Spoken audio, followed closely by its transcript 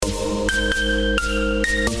Hey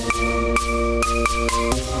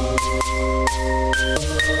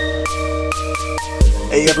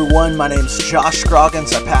everyone, my name's Josh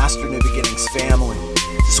Scroggins. I pastor New Beginnings Family.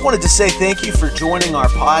 Just wanted to say thank you for joining our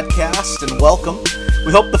podcast and welcome.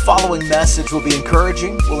 We hope the following message will be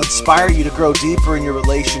encouraging, will inspire you to grow deeper in your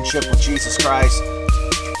relationship with Jesus Christ.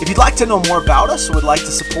 If you'd like to know more about us or would like to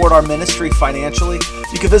support our ministry financially,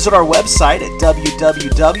 you can visit our website at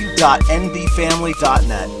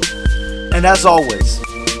www.nbfamily.net. And as always,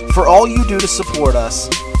 for all you do to support us,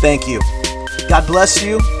 thank you. God bless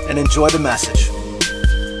you and enjoy the message.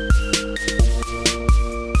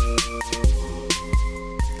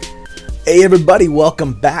 Hey everybody,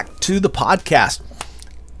 welcome back to the podcast.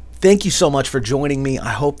 Thank you so much for joining me.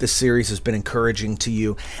 I hope this series has been encouraging to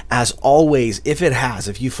you. As always, if it has,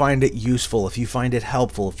 if you find it useful, if you find it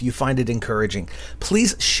helpful, if you find it encouraging,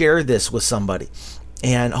 please share this with somebody.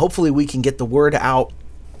 And hopefully we can get the word out.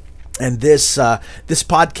 And this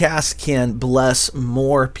podcast can bless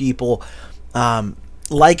more people.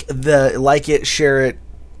 Like it, share it,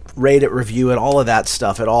 rate it, review it, all of that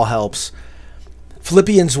stuff. It all helps.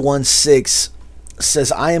 Philippians 1:6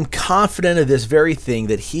 says, I am confident of this very thing,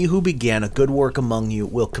 that he who began a good work among you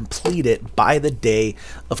will complete it by the day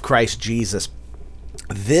of Christ Jesus.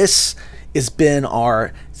 This has been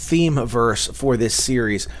our theme verse for this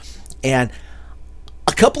series. And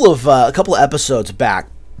a couple of episodes back,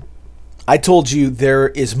 I told you there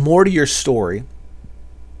is more to your story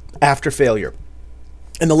after failure.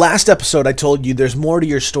 In the last episode, I told you there's more to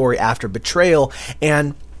your story after betrayal.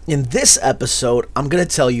 And in this episode, I'm going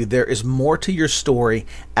to tell you there is more to your story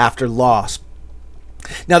after loss.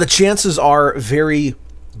 Now, the chances are very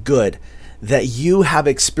good that you have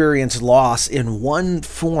experienced loss in one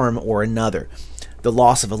form or another. The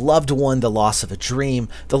loss of a loved one, the loss of a dream,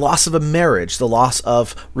 the loss of a marriage, the loss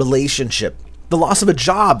of relationship, the loss of a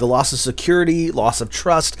job, the loss of security, loss of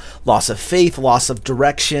trust, loss of faith, loss of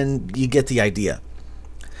direction. You get the idea.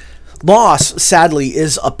 Loss, sadly,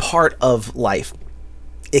 is a part of life.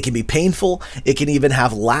 It can be painful. It can even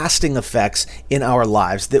have lasting effects in our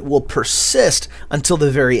lives that will persist until the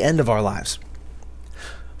very end of our lives.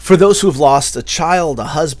 For those who have lost a child, a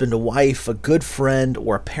husband, a wife, a good friend,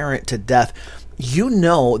 or a parent to death, you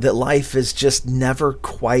know that life is just never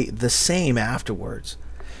quite the same afterwards.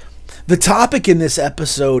 The topic in this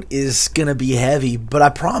episode is going to be heavy, but I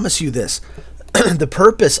promise you this. The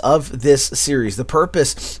purpose of this series, the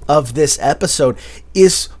purpose of this episode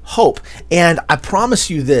is hope. And I promise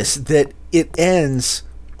you this, that it ends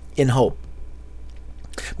in hope.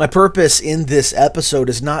 My purpose in this episode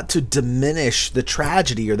is not to diminish the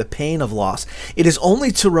tragedy or the pain of loss. It is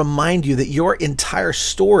only to remind you that your entire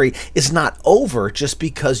story is not over just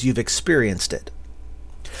because you've experienced it.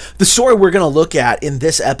 The story we're going to look at in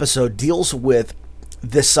this episode deals with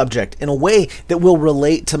this subject in a way that will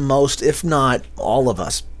relate to most, if not all of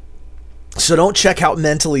us. So don't check out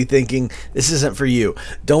mentally thinking this isn't for you.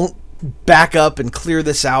 Don't back up and clear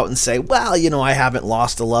this out and say, well, I haven't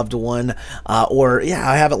lost a loved one, or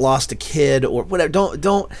I haven't lost a kid, or whatever. Don't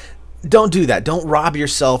do that. Don't rob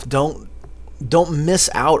yourself. Don't miss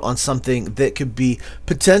out on something that could be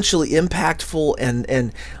potentially impactful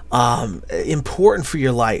and important for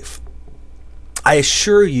your life. I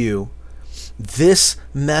assure you, this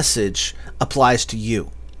message applies to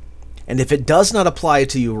you. And if it does not apply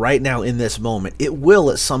to you right now in this moment, it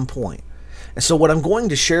will at some point. And so what I'm going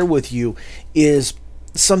to share with you is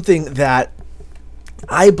something that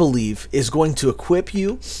I believe is going to equip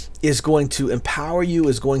you, is going to empower you,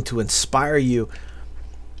 is going to inspire you,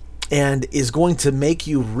 and is going to make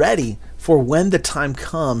you ready for when the time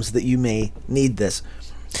comes that you may need this.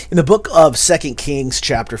 In the book of 2 Kings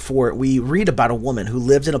chapter 4, we read about a woman who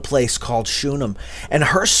lived in a place called Shunem, and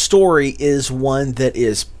her story is one that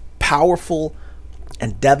is powerful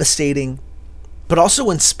and devastating, but also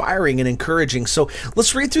inspiring and encouraging. So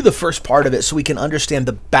let's read through the first part of it so we can understand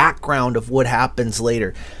the background of what happens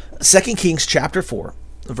later. 2 Kings chapter 4,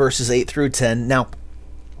 verses 8 through 10. Now,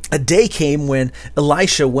 a day came when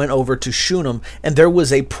Elisha went over to Shunem, and there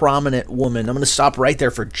was a prominent woman. I'm going to stop right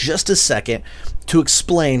there for just a second to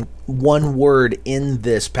explain one word in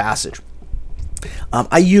this passage.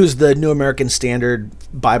 I use the New American Standard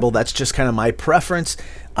Bible. That's just kind of my preference.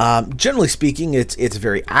 Generally speaking, it's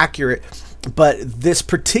very accurate, but this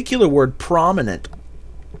particular word, prominent,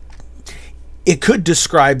 it could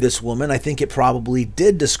describe this woman. I think it probably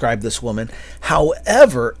did describe this woman.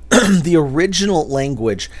 However, the original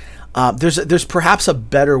language, there's perhaps a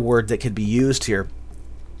better word that could be used here,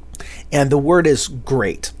 and the word is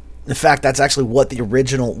great. In fact, that's actually what the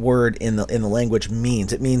original word in the language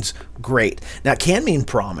means. It means great. Now, it can mean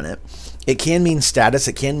prominent. It can mean status.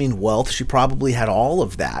 It can mean wealth. She probably had all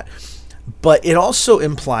of that. But it also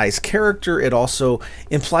implies character. It also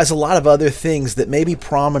implies a lot of other things that maybe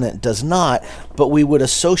prominent does not, but we would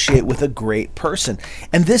associate with a great person.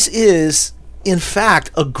 And this is, in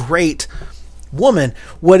fact, a great woman.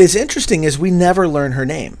 What is interesting is we never learn her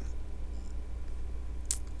name.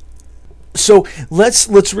 So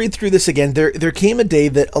let's read through this again. There came a day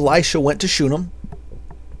that Elisha went to Shunem,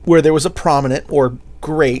 where there was a prominent or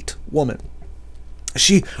great woman.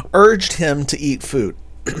 She urged him to eat food.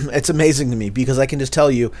 It's amazing to me because I can just tell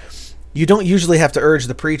you, you don't usually have to urge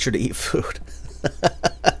the preacher to eat food.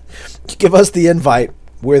 Give us the invite.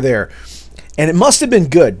 We're there. And it must have been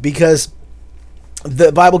good because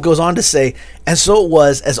the Bible goes on to say, and so it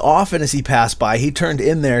was, as often as he passed by, he turned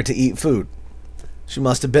in there to eat food. She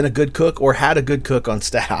must have been a good cook or had a good cook on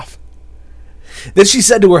staff. Then she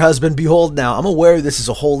said to her husband, "Behold, now I'm aware this is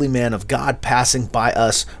a holy man of God passing by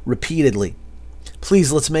us repeatedly.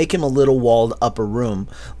 Please, let's make him a little walled upper room.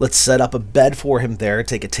 Let's set up a bed for him there,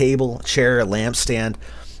 take a table, a chair, a lampstand,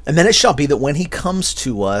 and then it shall be that when he comes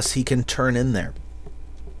to us, he can turn in there."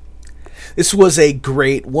 This was a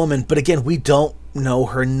great woman, but again, we don't know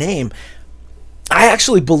her name. I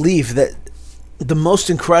actually believe that the most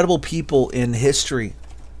incredible people in history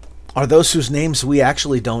are those whose names we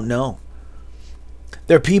actually don't know.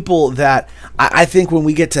 They're people that I think when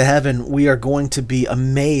we get to heaven, we are going to be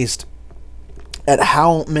amazed at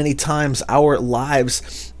how many times our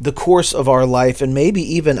lives, the course of our life, and maybe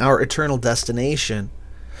even our eternal destination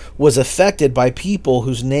was affected by people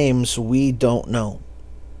whose names we don't know.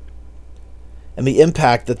 And the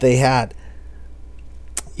impact that they had.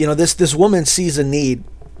 You know, this woman sees a need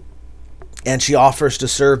and she offers to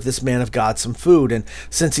serve this man of God some food. And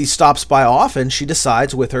since he stops by often, she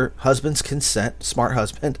decides, with her husband's consent, smart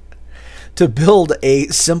husband, to build a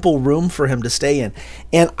simple room for him to stay in.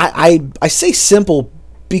 And I say simple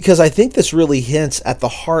because I think this really hints at the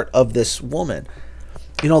heart of this woman.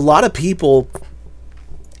 You know, a lot of people,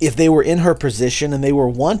 if they were in her position and they were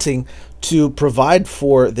wanting to provide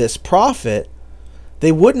for this prophet,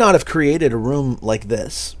 they would not have created a room like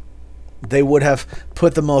this. They would have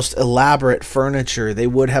put the most elaborate furniture. They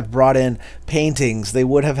would have brought in paintings. They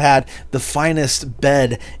would have had the finest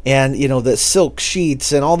bed and, you know, the silk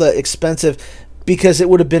sheets and all the expensive, because it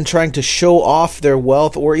would have been trying to show off their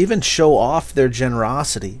wealth or even show off their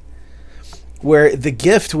generosity, where the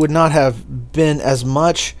gift would not have been as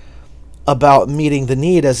much about meeting the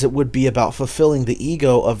need as it would be about fulfilling the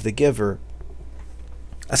ego of the giver.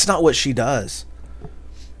 That's not what she does.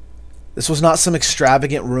 This was not some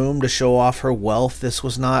extravagant room to show off her wealth. This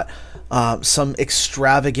was not some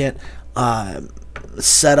extravagant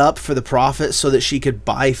setup for the prophet so that she could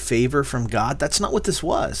buy favor from God. That's not what this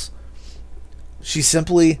was. She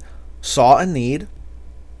simply saw a need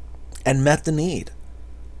and met the need.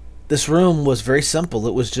 This room was very simple.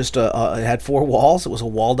 It was just it had 4 walls. It was a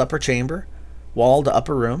walled upper chamber, walled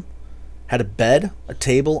upper room, had a bed, a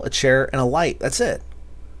table, a chair, and a light. That's it.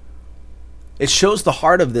 It shows the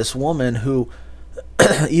heart of this woman who,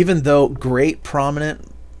 even though great, prominent,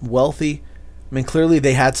 wealthy, I mean, clearly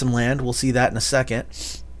they had some land. We'll see that in a second.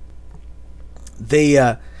 They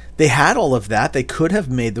had all of that. They could have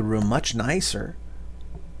made the room much nicer.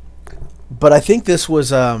 But I think this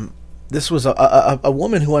was a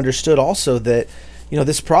woman who understood also that, you know,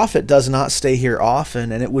 this prophet does not stay here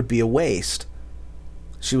often, and it would be a waste.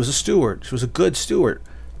 She was a steward. She was a good steward.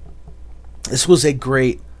 This was a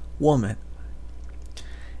great woman.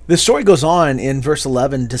 The story goes on in verse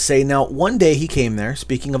 11 to say, now one day he came there,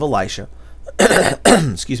 speaking of Elisha,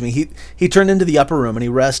 excuse me, he turned into the upper room and he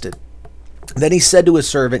rested. Then he said to his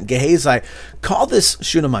servant Gehazi, call this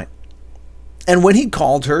Shunammite. And when he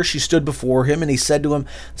called her, she stood before him, and he said to him,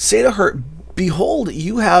 say to her, behold,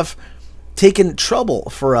 you have taken trouble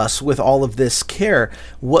for us with all of this care.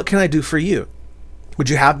 What can I do for you? Would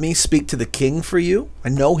you have me speak to the king for you? I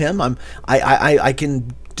know him. I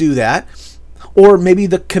can do that. Or maybe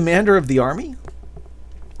the commander of the army?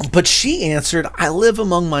 But she answered, I live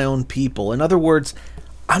among my own people. In other words,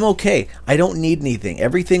 I'm okay. I don't need anything.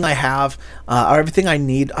 Everything I have, or everything I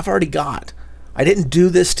need, I've already got. I didn't do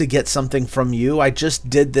this to get something from you. I just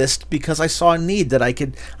did this because I saw a need that I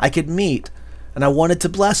could meet, and I wanted to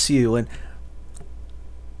bless you. And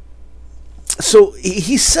so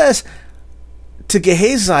he says to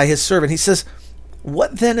Gehazi, his servant, he says,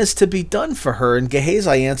 what then is to be done for her? And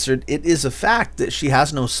Gehazi answered, it is a fact that she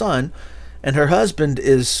has no son, and her husband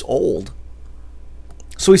is old.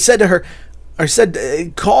 So he said to her,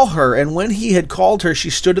 call her. And when he had called her,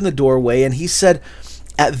 she stood in the doorway, and he said,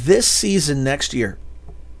 at this season next year,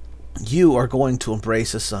 you are going to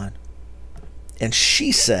embrace a son. And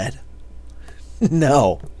she said,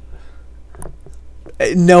 No.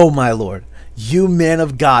 No, my Lord. You man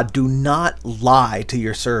of God, do not lie to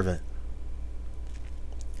your servant.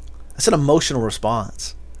 That's an emotional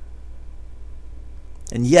response.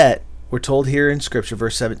 And yet, we're told here in Scripture,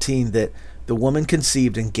 verse 17, that the woman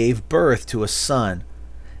conceived and gave birth to a son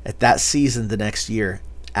at that season the next year,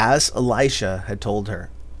 as Elisha had told her.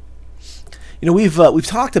 You know, we've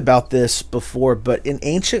talked about this before, but in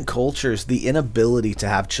ancient cultures, the inability to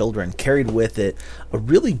have children carried with it a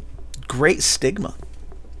really great stigma.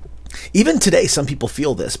 Even today, some people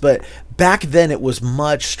feel this, but back then it was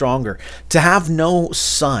much stronger. To have no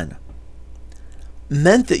son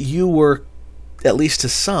meant that you were, at least to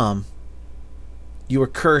some, you were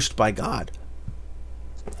cursed by God.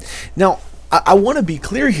 Now, I want to be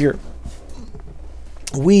clear here.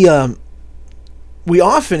 We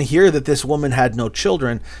often hear that this woman had no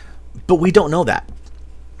children, but we don't know that.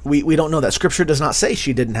 We don't know that. Scripture does not say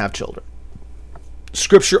she didn't have children.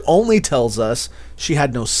 Scripture only tells us she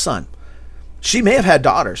had no son. She may have had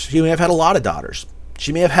daughters. She may have had a lot of daughters.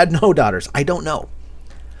 She may have had no daughters. I don't know.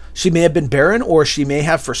 She may have been barren, or she may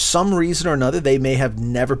have, for some reason or another, they may have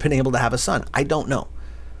never been able to have a son. I don't know.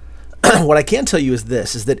 What I can tell you is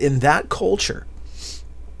this, is that in that culture,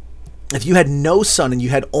 if you had no son and you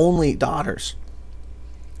had only daughters,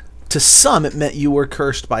 to some it meant you were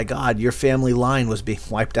cursed by God. Your family line was being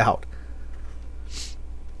wiped out.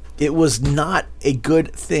 It was not a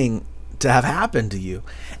good thing to have happened to you.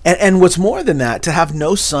 And what's more than that, to have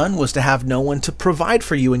no son was to have no one to provide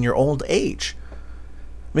for you in your old age.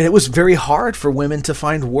 I mean, it was very hard for women to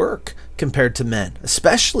find work compared to men,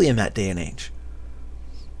 especially in that day and age.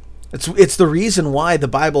 It's the reason why the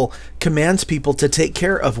Bible commands people to take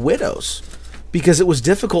care of widows, because it was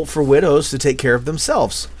difficult for widows to take care of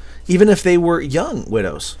themselves, even if they were young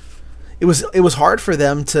widows. It was hard for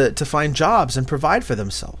them to find jobs and provide for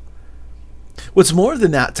themselves. What's more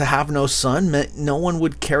than that, to have no son meant no one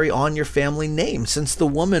would carry on your family name, since the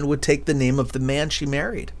woman would take the name of the man she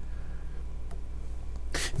married.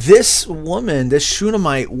 This woman, this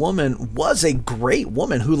Shunammite woman, was a great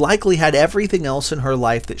woman who likely had everything else in her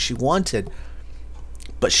life that she wanted,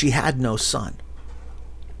 but she had no son.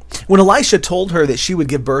 When Elisha told her that she would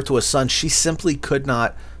give birth to a son, she simply could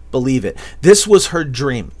not believe it. This was her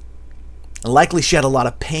dream. And likely she had a lot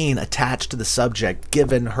of pain attached to the subject,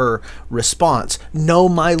 given her response. No,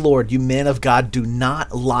 my Lord, you man of God, do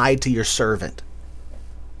not lie to your servant.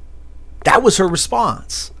 That was her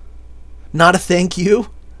response. Not a thank you,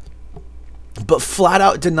 but flat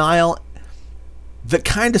out denial that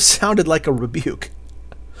kind of sounded like a rebuke.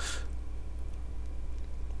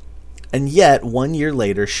 And yet, 1 year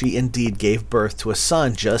later, she indeed gave birth to a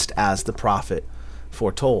son, just as the prophet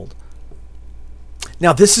foretold.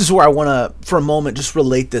 Now, this is where I want to, for a moment, just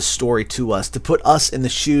relate this story to us, to put us in the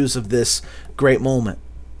shoes of this great moment.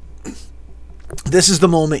 This is the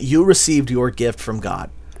moment you received your gift from God.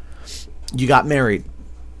 You got married.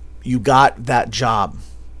 You got that job.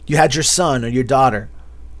 You had your son or your daughter.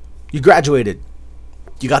 You graduated.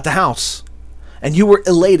 You got the house. And you were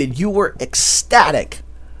elated. You were ecstatic.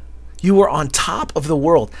 You were on top of the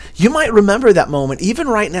world. You might remember that moment even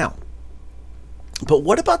right now. But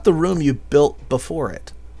what about the room you built before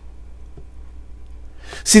it?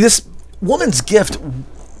 See, this woman's gift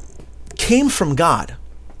came from God,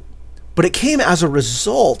 but it came as a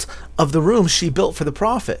result of the room she built for the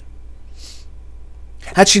prophet.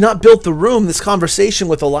 Had she not built the room, this conversation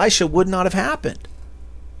with Elisha would not have happened.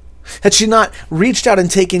 Had she not reached out and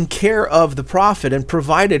taken care of the prophet and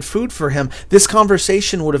provided food for him, this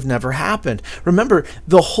conversation would have never happened. Remember,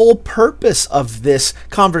 the whole purpose of this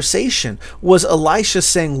conversation was Elisha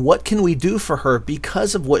saying, what can we do for her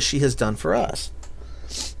because of what she has done for us?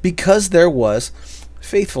 Because there was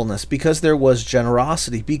faithfulness, because there was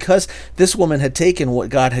generosity, because this woman had taken what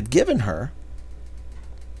God had given her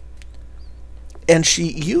and she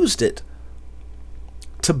used it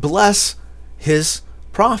to bless his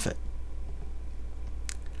prophet.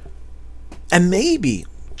 And maybe,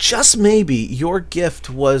 just maybe, your gift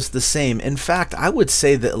was the same. In fact, I would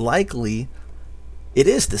say that likely it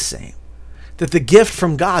is the same. That the gift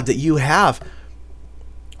from God that you have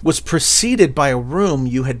was preceded by a room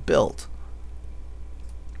you had built.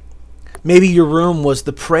 Maybe your room was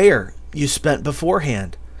the prayer you spent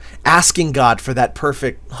beforehand, asking God for that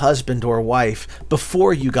perfect husband or wife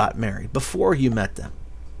before you got married, before you met them.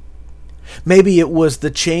 Maybe it was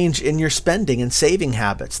the change in your spending and saving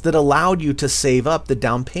habits that allowed you to save up the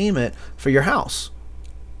down payment for your house.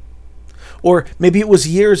 Or maybe it was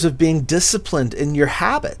years of being disciplined in your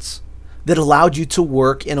habits that allowed you to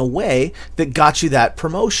work in a way that got you that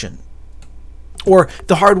promotion. Or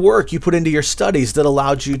the hard work you put into your studies that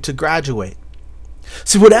allowed you to graduate.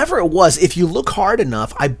 See, whatever it was, if you look hard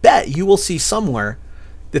enough, I bet you will see somewhere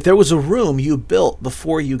that there was a room you built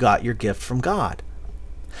before you got your gift from God.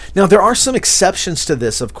 Now, there are some exceptions to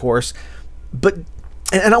this, of course, but,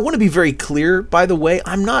 and I want to be very clear, by the way,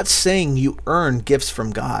 I'm not saying you earn gifts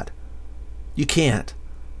from God. You can't.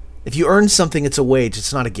 If you earn something, it's a wage,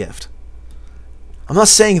 it's not a gift. I'm not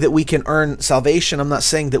saying that we can earn salvation. I'm not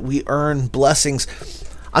saying that we earn blessings.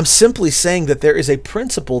 I'm simply saying that there is a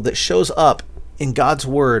principle that shows up in God's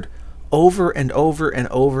word over and over and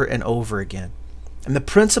over and over again. And the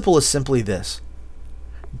principle is simply this: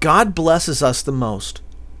 God blesses us the most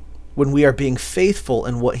when we are being faithful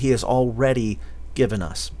in what he has already given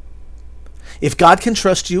us. If God can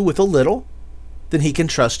trust you with a little, then he can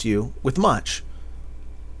trust you with much.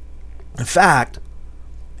 In fact,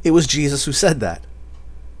 it was Jesus who said that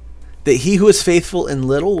he who is faithful in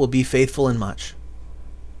little will be faithful in much.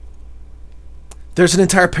 There's an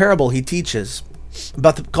entire parable he teaches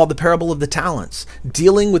called the parable of the talents,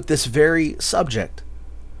 dealing with this very subject.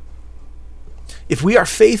 If we are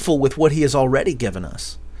faithful with what he has already given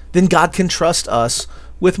us, then God can trust us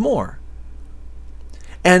with more.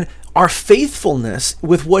 And our faithfulness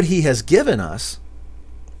with what he has given us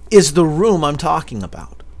is the room I'm talking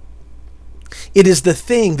about. It is the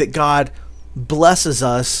thing that God blesses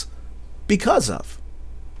us because of.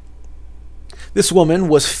 This woman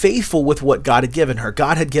was faithful with what God had given her.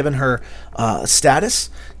 God had given her status.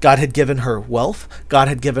 God had given her wealth. God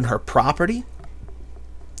had given her property.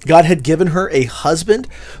 God had given her a husband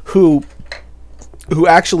who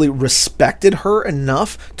actually respected her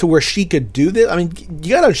enough to where she could do this. I mean,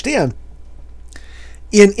 you got to understand,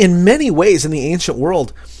 in many ways in the ancient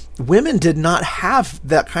world, women did not have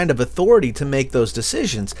that kind of authority to make those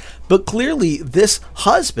decisions. But clearly, this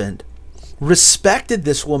husband respected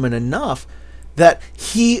this woman enough that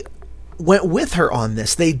he went with her on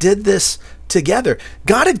this. They did this together.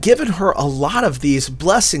 God had given her a lot of these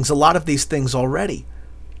blessings, a lot of these things already.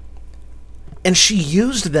 And she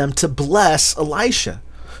used them to bless Elisha.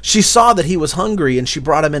 She saw that he was hungry and she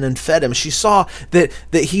brought him in and fed him. She saw that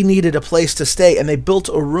he needed a place to stay, and they built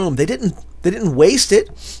a room. They didn't waste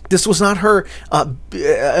it. This was not her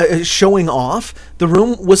showing off. The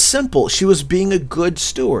room was simple. She was being a good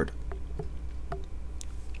steward.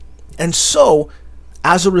 And so,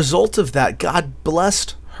 as a result of that, God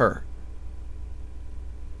blessed her.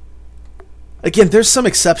 Again, there's some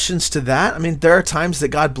exceptions to that. I mean, there are times that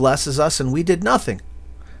God blesses us and we did nothing.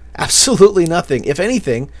 Absolutely nothing. If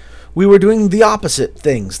anything, we were doing the opposite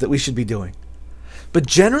things that we should be doing. But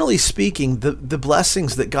generally speaking, the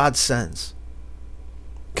blessings that God sends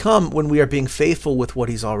come when we are being faithful with what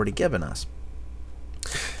he's already given us.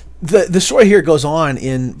 The story here goes on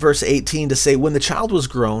in verse 18 to say, when the child was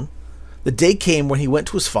grown, the day came when he went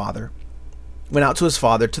out to his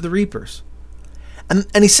father to the reapers. And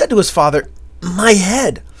he said to his father, my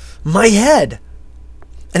head. And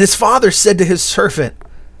his father said to his servant,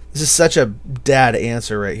 this is such a dad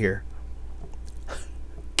answer right here,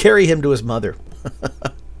 carry him to his mother.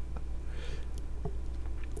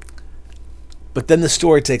 But then the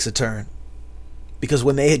story takes a turn, because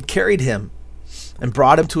when they had carried him and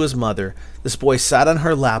brought him to his mother, this boy sat on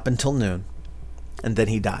her lap until noon, and then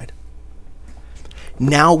he died.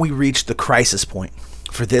 Now we reach the crisis point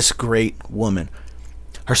for this great woman.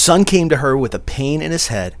 Her son came to her with a pain in his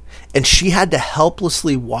head, and she had to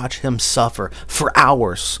helplessly watch him suffer for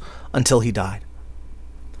hours until he died.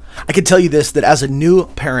 I can tell you this, that as a new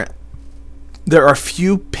parent, there are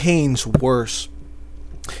few pains worse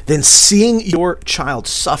than seeing your child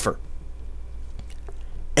suffer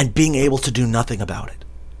and being able to do nothing about it.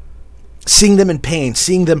 Seeing them in pain,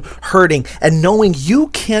 seeing them hurting, and knowing you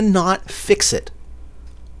cannot fix it.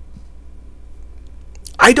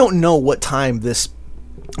 I don't know what time this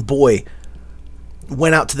boy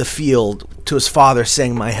went out to the field to his father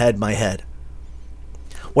saying, my head, my head.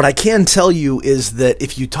 What I can tell you is that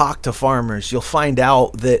if you talk to farmers, you'll find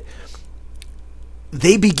out that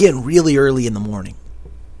they begin really early in the morning.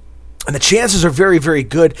 And the chances are very, very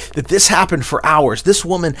good that this happened for hours. This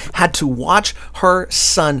woman had to watch her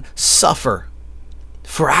son suffer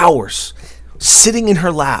for hours, sitting in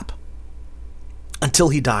her lap until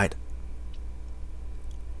he died.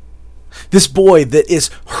 This boy that is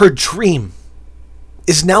her dream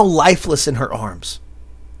is now lifeless in her arms.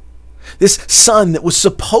 This son that was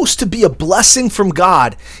supposed to be a blessing from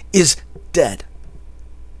God is dead.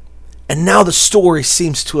 And now the story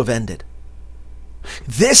seems to have ended.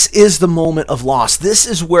 This is the moment of loss. This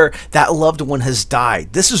is where that loved one has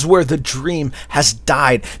died. This is where the dream has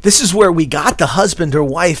died. This is where we got the husband or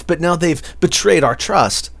wife, but now they've betrayed our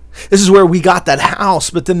trust. This is where we got that house,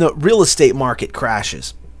 but then the real estate market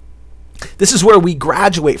crashes. This is where we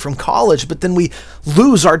graduate from college, but then we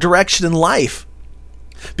lose our direction in life.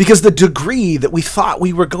 Because the degree that we thought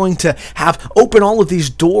we were going to have open all of these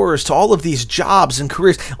doors to all of these jobs and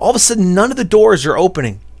careers, all of a sudden none of the doors are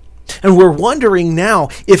opening. And we're wondering now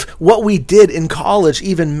if what we did in college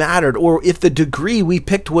even mattered, or if the degree we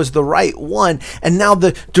picked was the right one, and now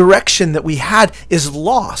the direction that we had is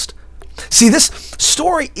lost. See, this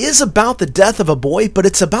story is about the death of a boy, but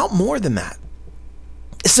it's about more than that.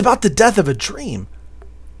 It's about the death of a dream.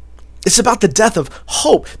 It's about the death of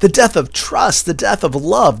hope, the death of trust, the death of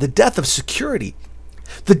love, the death of security,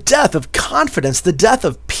 the death of confidence, the death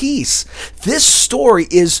of peace. This story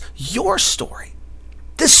is your story.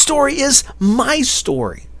 This story is my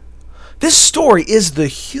story. This story is the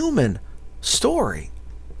human story.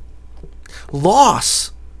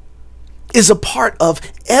 Loss is a part of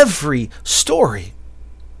every story.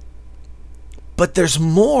 But there's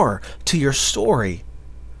more to your story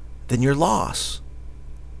than your loss.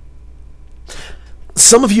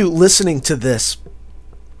 Some of you listening to this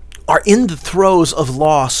are in the throes of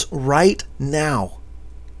loss right now.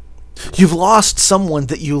 You've lost someone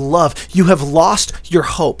that you love. You have lost your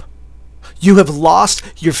hope. You have lost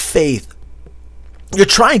your faith. You're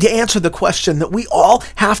trying to answer the question that we all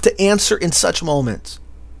have to answer in such moments.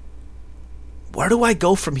 Where do I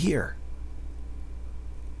go from here?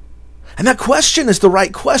 And that question is the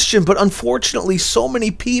right question, but unfortunately, so many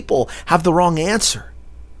people have the wrong answer.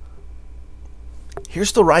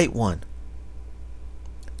 Here's the right one.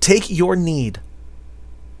 Take your need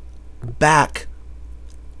back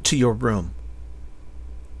to your room.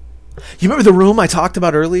 You remember the room I talked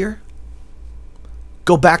about earlier?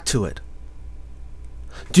 Go back to it.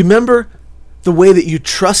 Do you remember the way that you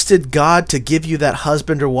trusted God to give you that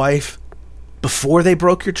husband or wife before they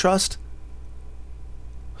broke your trust?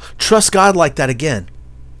 Trust God like that again.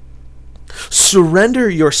 Surrender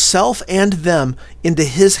yourself and them into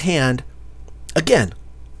His hand again.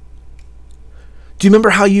 Do you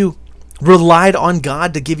remember how you relied on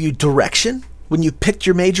God to give you direction when you picked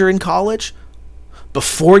your major in college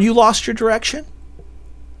before you lost your direction?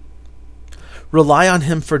 Rely on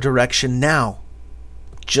Him for direction now,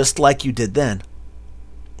 just like you did then,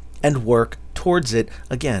 and work towards it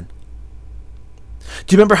again.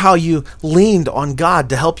 Do you remember how you leaned on God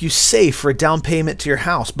to help you save for a down payment to your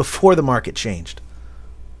house before the market changed?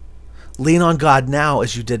 Lean on God now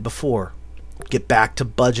as you did before. Get back to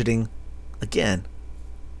budgeting again.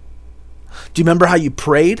 Do you remember how you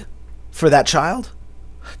prayed for that child?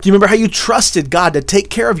 Do you remember how you trusted God to take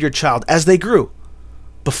care of your child as they grew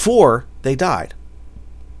before they died?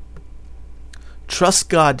 Trust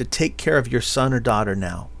God to take care of your son or daughter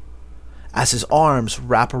now as His arms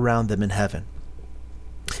wrap around them in heaven.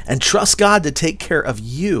 And trust God to take care of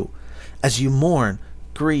you as you mourn,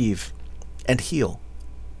 grieve, and heal.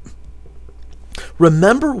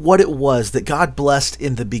 Remember what it was that God blessed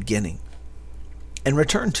in the beginning and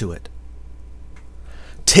return to it.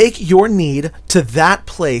 Take your need to that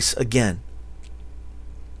place again.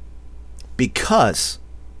 Because,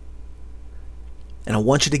 and I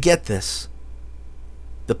want you to get this,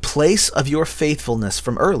 the place of your faithfulness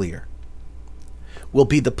from earlier will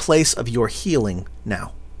be the place of your healing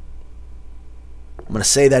now. I'm going to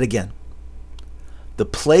say that again. The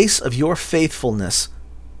place of your faithfulness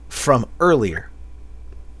from earlier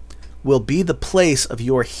will be the place of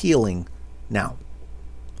your healing now.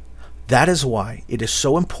 That is why it is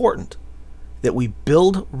so important that we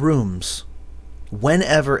build rooms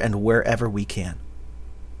whenever and wherever we can.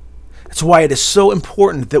 That's why it is so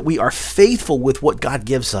important that we are faithful with what God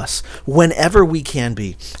gives us whenever we can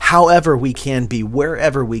be, however we can be,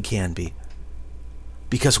 wherever we can be.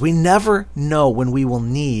 Because we never know when we will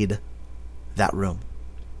need that room.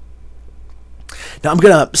 Now I'm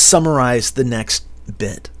going to summarize the next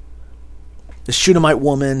bit. The Shunammite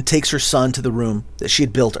woman takes her son to the room that she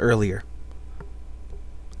had built earlier.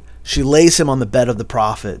 She lays him on the bed of the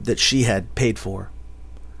prophet that she had paid for.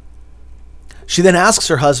 She then asks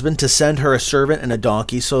her husband to send her a servant and a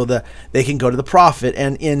donkey so that they can go to the prophet.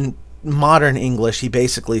 And in modern English, he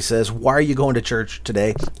basically says, "Why are you going to church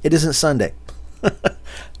today? It isn't Sunday."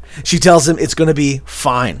 She tells him it's going to be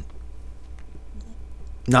fine.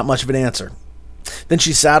 Not much of an answer. Then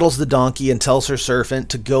she saddles the donkey and tells her servant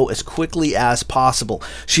to go as quickly as possible.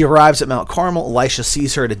 She arrives at Mount Carmel. Elisha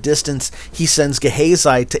sees her at a distance. He sends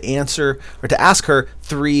Gehazi to ask her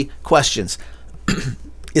 3 questions.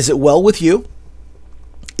 Is it well with you?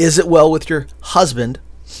 Is it well with your husband?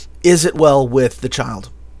 Is it well with the child?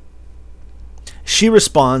 She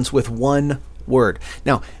responds with 1 word.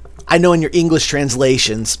 Now, I know in your English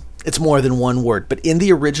translations, it's more than 1 word, but in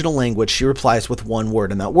the original language, she replies with 1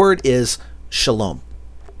 word, and that word is shalom.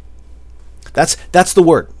 That's the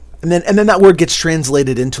word. And then that word gets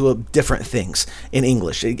translated into different things in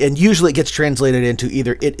English. And usually it gets translated into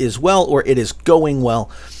either it is well or it is going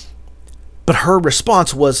well. But her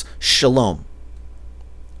response was shalom.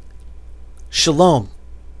 Shalom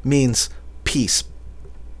means peace.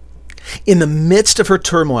 In the midst of her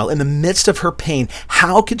turmoil, in the midst of her pain,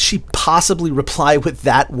 how could she possibly reply with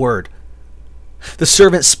that word? The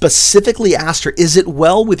servant specifically asked her, "Is it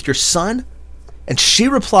well with your son?" And she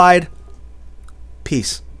replied,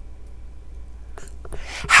 "Peace."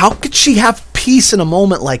 How could she have peace in a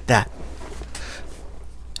moment like that?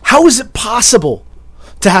 How is it possible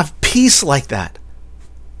to have peace like that?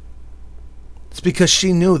 It's because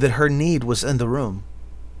she knew that her need was in the room.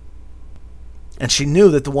 And she knew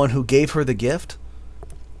that the one who gave her the gift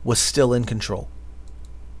was still in control.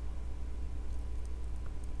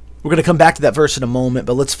 We're going to come back to that verse in a moment,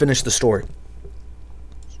 but let's finish the story.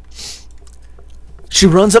 She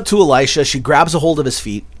runs up to Elisha. She grabs a hold of his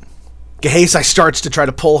feet. Gehazi starts to try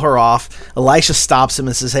to pull her off. Elisha stops him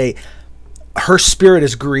and says, "Hey, her spirit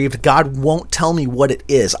is grieved. God won't tell me what it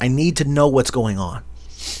is. I need to know what's going on."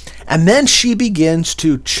 And then she begins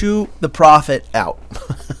to chew the prophet out.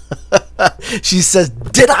 She says,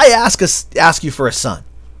 "Did I ask you for a son?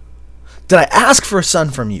 Did I ask for a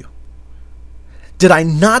son from you? Did I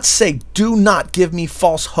not say, do not give me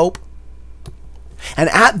false hope?" And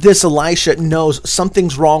at this, Elisha knows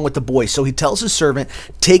something's wrong with the boy. So he tells his servant,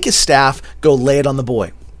 "Take his staff, go lay it on the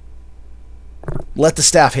boy. Let the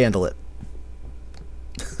staff handle it."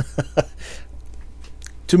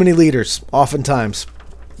 Too many leaders, oftentimes.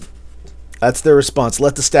 That's their response.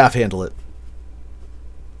 Let the staff handle it.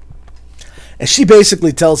 And she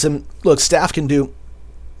basically tells him, "Look, staff can do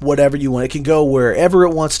whatever you want. It can go wherever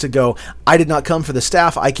it wants to go. I did not come for the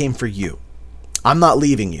staff. I came for you. I'm not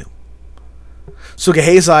leaving you." So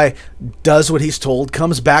Gehazi does what he's told,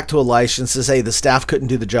 comes back to Elisha and says, "Hey, the staff couldn't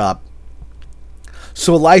do the job."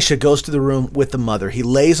 So Elisha goes to the room with the mother. He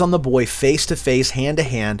lays on the boy face to face, hand to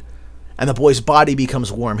hand, and the boy's body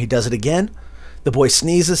becomes warm. He does it again. The boy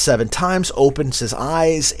sneezes 7 times, opens his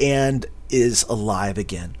eyes, and is alive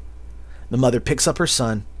again. The mother picks up her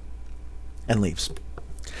son and leaves.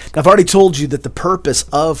 Now, I've already told you that the purpose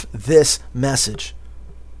of this message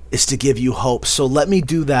is to give you hope. So let me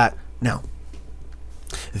do that now.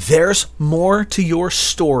 There's more to your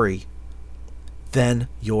story than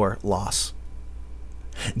your loss.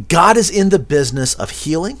 God is in the business of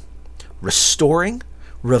healing, restoring,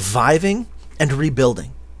 reviving, and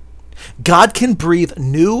rebuilding. God can breathe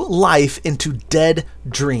new life into dead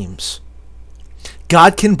dreams.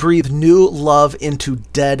 God can breathe new love into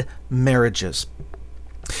dead marriages.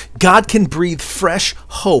 God can breathe fresh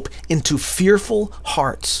hope into fearful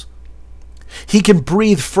hearts. He can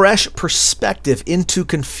breathe fresh perspective into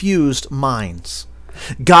confused minds.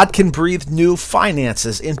 God can breathe new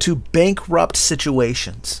finances into bankrupt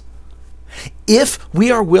situations. If we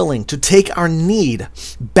are willing to take our need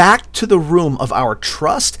back to the room of our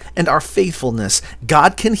trust and our faithfulness,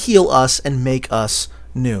 God can heal us and make us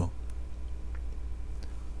new.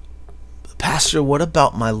 Pastor, what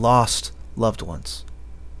about my lost loved ones?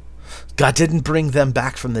 God didn't bring them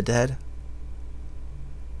back from the dead.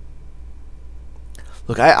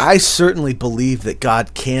 Look, I certainly believe that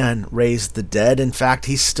God can raise the dead. In fact,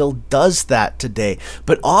 he still does that today.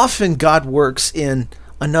 But often God works in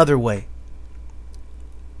another way.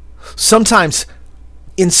 Sometimes,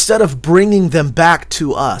 instead of bringing them back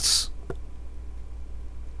to us,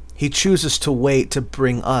 he chooses to wait to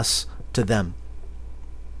bring us to them.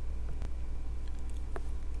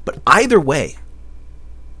 But either way,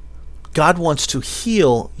 God wants to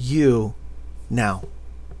heal you now,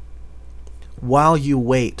 while you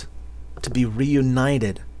wait to be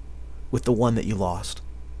reunited with the one that you lost.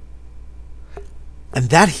 And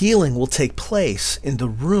that healing will take place in the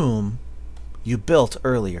room you built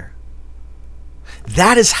earlier.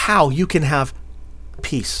 That is how you can have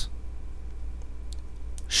peace.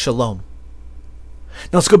 Shalom.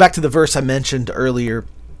 Now let's go back to the verse I mentioned earlier.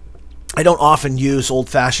 I don't often use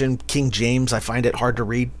old-fashioned King James. I find it hard to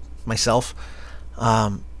read myself.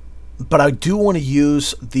 But I do want to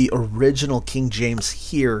use the original King James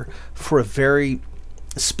here for a very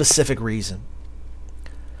specific reason.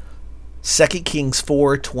 2 Kings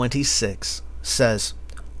 4:26 says,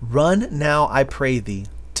 "Run now, I pray thee,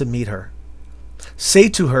 to meet her. Say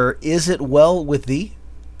to her, is it well with thee?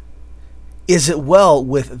 Is it well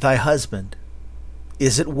with thy husband?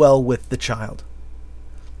 Is it well with the child?"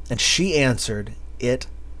 And she answered, "It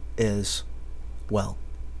is well."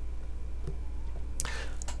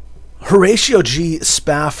 Horatio G.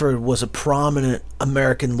 Spafford was a prominent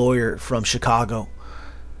American lawyer from Chicago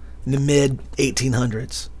in the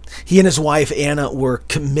mid-1800s. He and his wife Anna were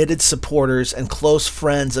committed supporters and close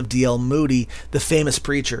friends of D.L. Moody, the famous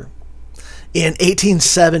preacher. In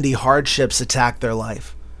 1870, hardships attacked their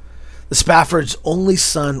life. The Spaffords' only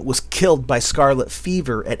son was killed by scarlet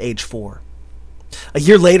fever at age 4. A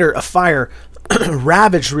year later, a fire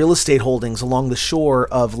ravaged real estate holdings along the shore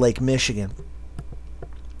of Lake Michigan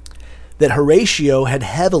that Horatio had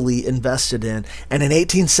heavily invested in, and in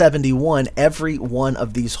 1871, every one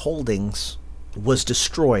of these holdings was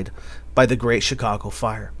destroyed by the Great Chicago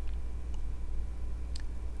Fire.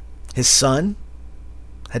 His son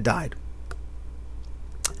had died.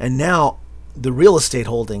 And now the real estate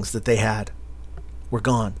holdings that they had were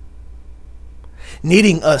gone.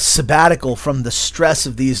 Needing a sabbatical from the stress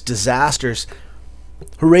of these disasters,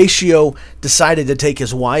 Horatio decided to take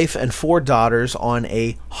his wife and 4 daughters on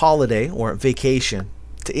a holiday or vacation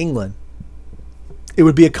to England. It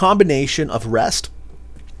would be a combination of rest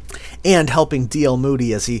and helping D.L.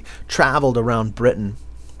 Moody as he traveled around Britain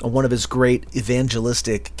on one of his great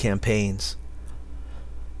evangelistic campaigns.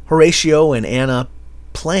 Horatio and Anna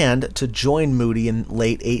planned to join Moody in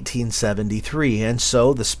late 1873, and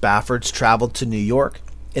so the Spaffords traveled to New York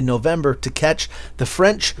in November to catch the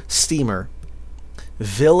French steamer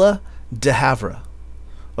Ville de Havre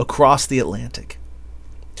across the Atlantic.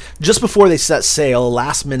 Just before they set sail, a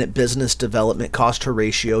last-minute business development caused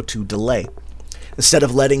Horatio to delay. Instead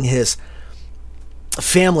of letting his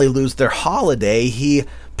family lose their holiday, he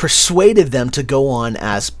persuaded them to go on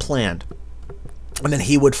as planned, and then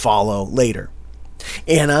he would follow later.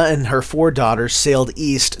 Anna and her 4 daughters sailed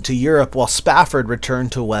east to Europe while Spafford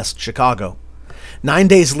returned to West Chicago. 9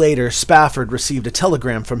 days later, Spafford received a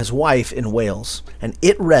telegram from his wife in Wales, and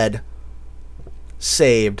it read,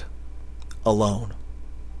 "Saved alone."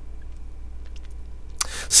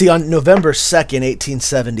 See, on November 2nd,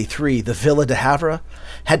 1873, the Ville de Havre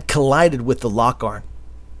had collided with the Lockhart,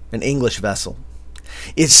 an English vessel.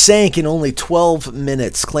 It sank in only 12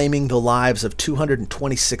 minutes, claiming the lives of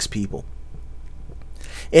 226 people.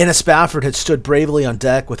 Anna Spafford had stood bravely on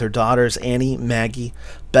deck with her daughters Annie, Maggie,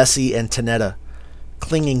 Bessie, and Tanetta,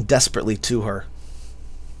 clinging desperately to her.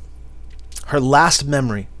 Her last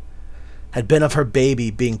memory had been of her baby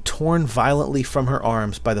being torn violently from her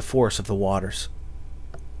arms by the force of the waters.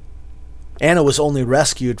 Anna was only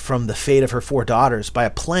rescued from the fate of her 4 daughters by a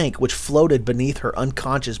plank which floated beneath her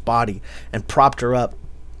unconscious body and propped her up.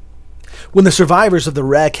 When the survivors of the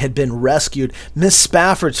wreck had been rescued, Miss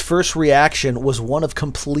Spafford's first reaction was one of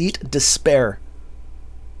complete despair.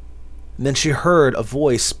 And then she heard a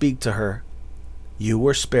voice speak to her, "You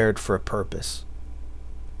were spared for a purpose."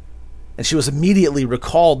 And she was immediately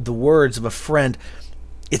recalled the words of a friend,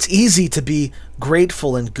 "It's easy to be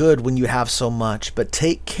grateful and good when you have so much, but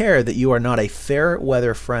take care that you are not a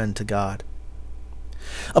fair-weather friend to God."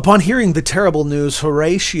 Upon hearing the terrible news,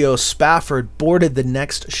 Horatio Spafford boarded the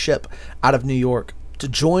next ship out of New York to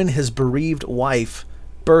join his bereaved wife,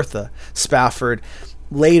 Bertha Spafford.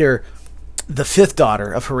 Later, the 5th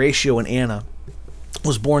daughter of Horatio and Anna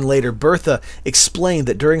was born later. Bertha explained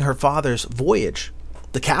that during her father's voyage,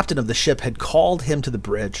 the captain of the ship had called him to the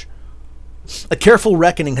bridge. "A careful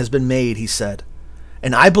reckoning has been made," he said,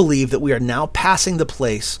 "and I believe that we are now passing the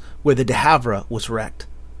place where the De Havre was wrecked.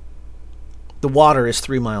 The water is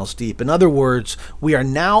 3 miles deep. In other words, we are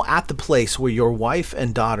now at the place where your wife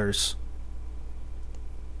and daughters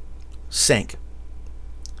sank,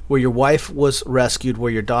 where your wife was rescued,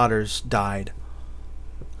 where your daughters died.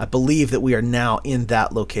 I believe that we are now in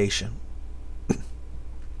that location."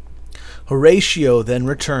 Horatio then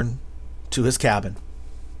returned to his cabin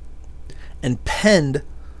and penned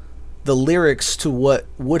the lyrics to what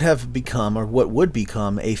would have become, or what would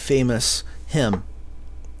become, a famous hymn.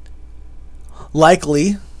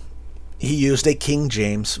 Likely, he used a King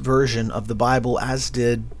James version of the Bible, as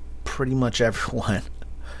did pretty much everyone.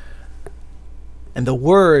 And the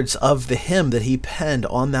words of the hymn that he penned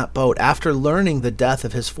on that boat, after learning the death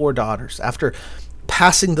of his 4 daughters, after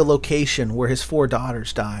passing the location where his 4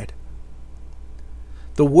 daughters died,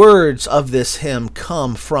 the words of this hymn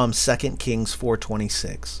come from 2 Kings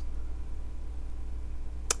 4:26.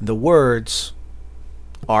 The words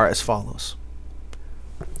are as follows: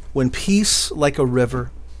 "When peace like a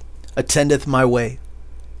river attendeth my way,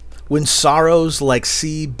 when sorrows like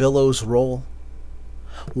sea billows roll,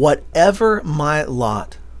 whatever my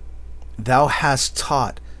lot, thou hast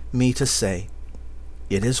taught me to say,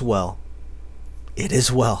 it is well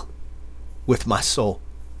with my soul.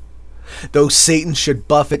 Though Satan should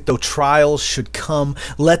buffet, though trials should come,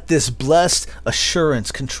 let this blessed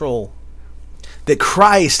assurance control, that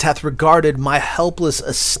Christ hath regarded my helpless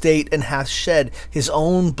estate and hath shed his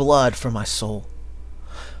own blood for my soul.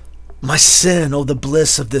 My sin, oh the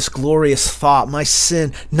bliss of this glorious thought, my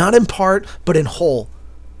sin, not in part, but in whole,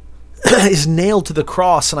 is nailed to the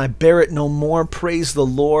cross, and I bear it no more. Praise the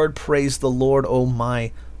Lord, O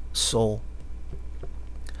my soul.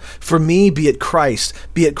 For me be it Christ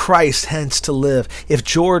hence to live, if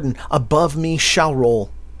Jordan above me shall roll.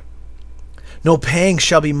 No pang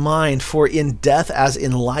shall be mine, for in death as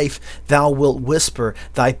in life thou wilt whisper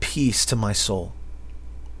thy peace to my soul.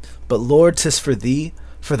 But Lord, 'tis for thee,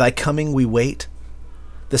 for thy coming we wait.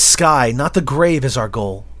 The sky, not the grave, is our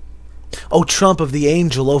goal. O trump of the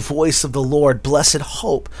angel, O voice of the Lord, blessed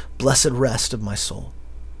hope, blessed rest of my soul.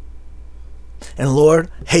 And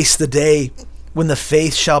Lord, haste the day when the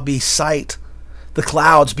faith shall be sight, the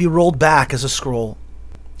clouds be rolled back as a scroll.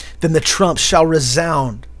 Then the trumps shall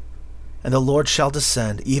resound, and the Lord shall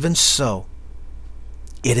descend. Even so,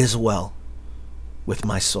 it is well with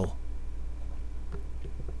my soul.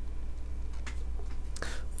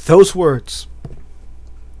 Those words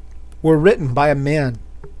were written by a man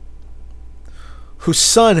whose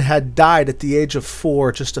son had died at the age of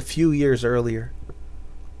 4 just a few years earlier,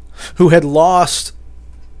 who had lost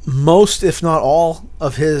most, if not all,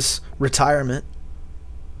 of his retirement,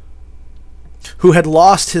 who had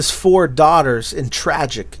lost his 4 daughters in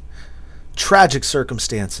tragic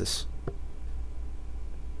circumstances,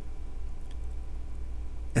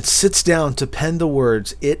 and sits down to pen the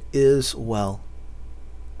words, "It is well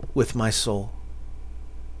with my soul."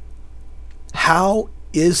 How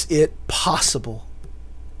is it possible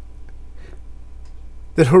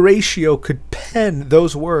that Horatio could pen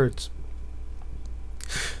those words?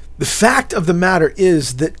 The fact of the matter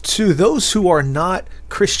is that to those who are not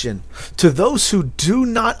Christian, to those who do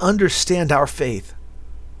not understand our faith,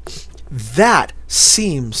 that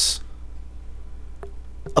seems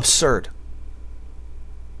absurd.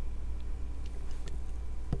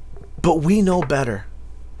 But we know better.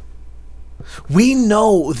 We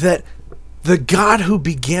know that the God who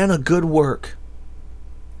began a good work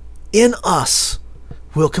in us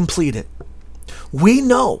will complete it. We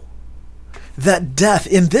know that death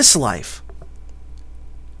in this life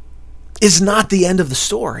is not the end of the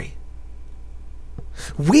story.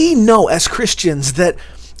 We know as Christians that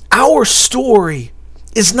our story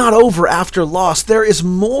is not over after loss. There is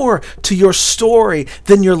more to your story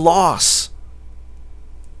than your loss.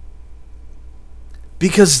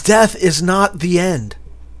 Because death is not the end.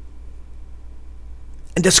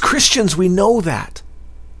 And as Christians, we know that.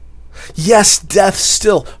 Yes, death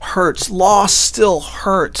still hurts. Loss still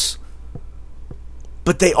hurts.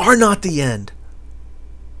 But they are not the end.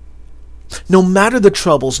 No matter the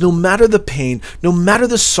troubles, no matter the pain, no matter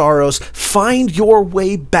the sorrows, find your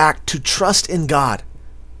way back to trust in God.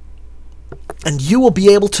 And you will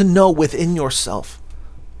be able to know within yourself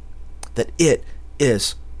that it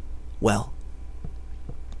is well.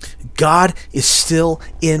 God is still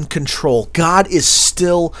in control. God is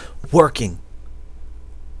still working.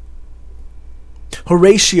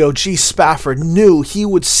 Horatio G. Spafford knew he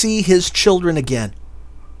would see his children again.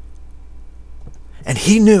 And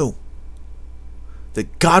he knew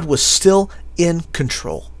that God was still in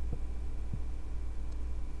control.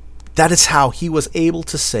 That is how he was able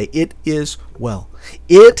to say, "It is well.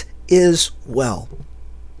 It is well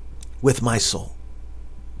with my soul."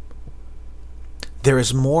 There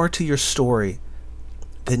is more to your story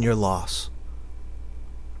than your loss.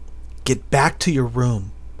 Get back to your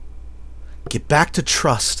room. Get back to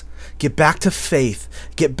trust. Get back to faith.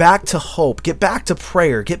 Get back to hope. Get back to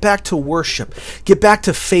prayer. Get back to worship. Get back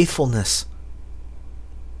to faithfulness.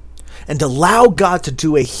 And allow God to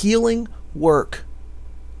do a healing work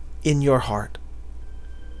in your heart.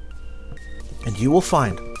 And you will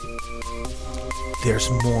find there's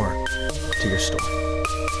more to your story.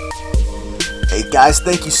 Hey guys,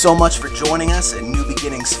 thank you so much for joining us at New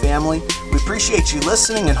Beginnings Family. We appreciate you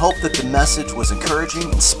listening and hope that the message was encouraging,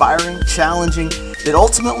 inspiring, challenging, that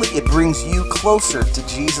ultimately it brings you closer to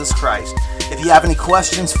Jesus Christ. If you have any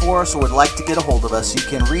questions for us or would like to get a hold of us, you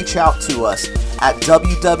can reach out to us at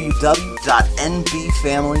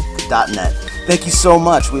www.nbfamily.net. Thank you so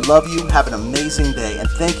much. We love you. Have an amazing day, and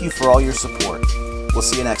thank you for all your support. We'll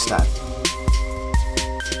see you next time.